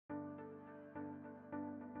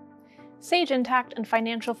Sage Intacct and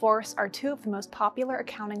FinancialForce are two of the most popular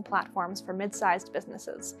accounting platforms for mid-sized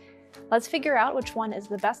businesses. Let's figure out which one is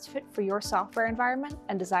the best fit for your software environment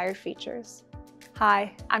and desired features.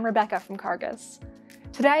 Hi, I'm Rebecca from Cargas.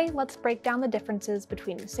 Today, let's break down the differences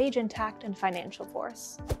between Sage Intacct and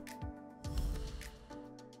FinancialForce.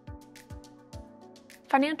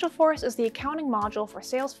 FinancialForce is the accounting module for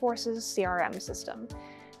Salesforce's CRM system.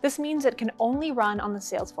 This means it can only run on the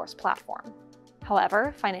Salesforce platform.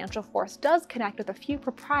 However, FinancialForce does connect with a few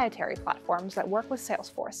proprietary platforms that work with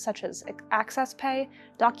Salesforce, such as AccessPay,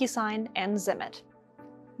 DocuSign, and Zimit.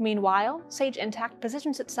 Meanwhile, Sage Intacct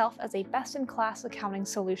positions itself as a best-in-class accounting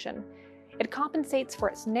solution. It compensates for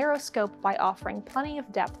its narrow scope by offering plenty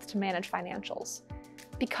of depth to manage financials.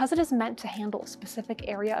 Because it is meant to handle a specific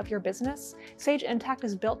area of your business, Sage Intacct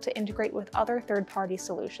is built to integrate with other third-party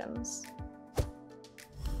solutions.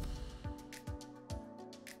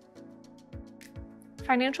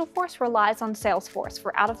 FinancialForce relies on Salesforce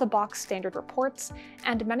for out-of-the-box standard reports,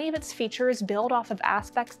 and many of its features build off of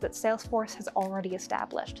aspects that Salesforce has already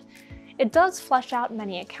established. It does flesh out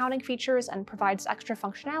many accounting features and provides extra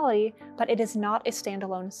functionality, but it is not a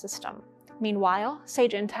standalone system. Meanwhile,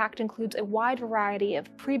 Sage Intacct includes a wide variety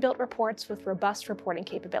of pre-built reports with robust reporting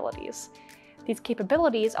capabilities. These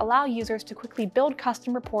capabilities allow users to quickly build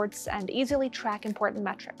custom reports and easily track important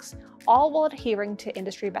metrics, all while adhering to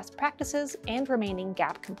industry best practices and remaining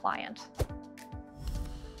GAAP compliant.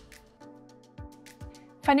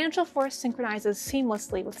 FinancialForce synchronizes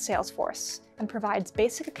seamlessly with Salesforce and provides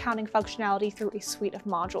basic accounting functionality through a suite of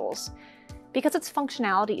modules. Because its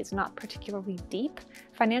functionality is not particularly deep,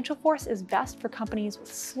 FinancialForce is best for companies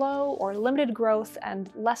with slow or limited growth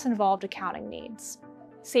and less involved accounting needs.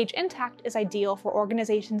 Sage Intacct is ideal for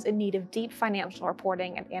organizations in need of deep financial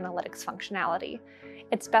reporting and analytics functionality.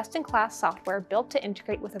 It's best-in-class software built to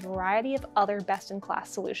integrate with a variety of other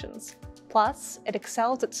best-in-class solutions. Plus, it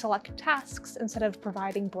excels at select tasks instead of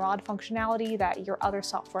providing broad functionality that your other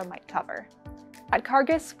software might cover. At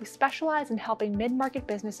Cargas, we specialize in helping mid-market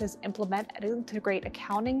businesses implement and integrate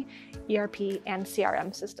accounting, ERP, and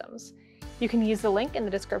CRM systems. You can use the link in the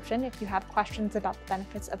description if you have questions about the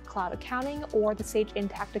benefits of cloud accounting or the Sage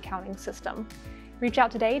Intacct accounting system. Reach out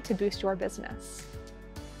today to boost your business.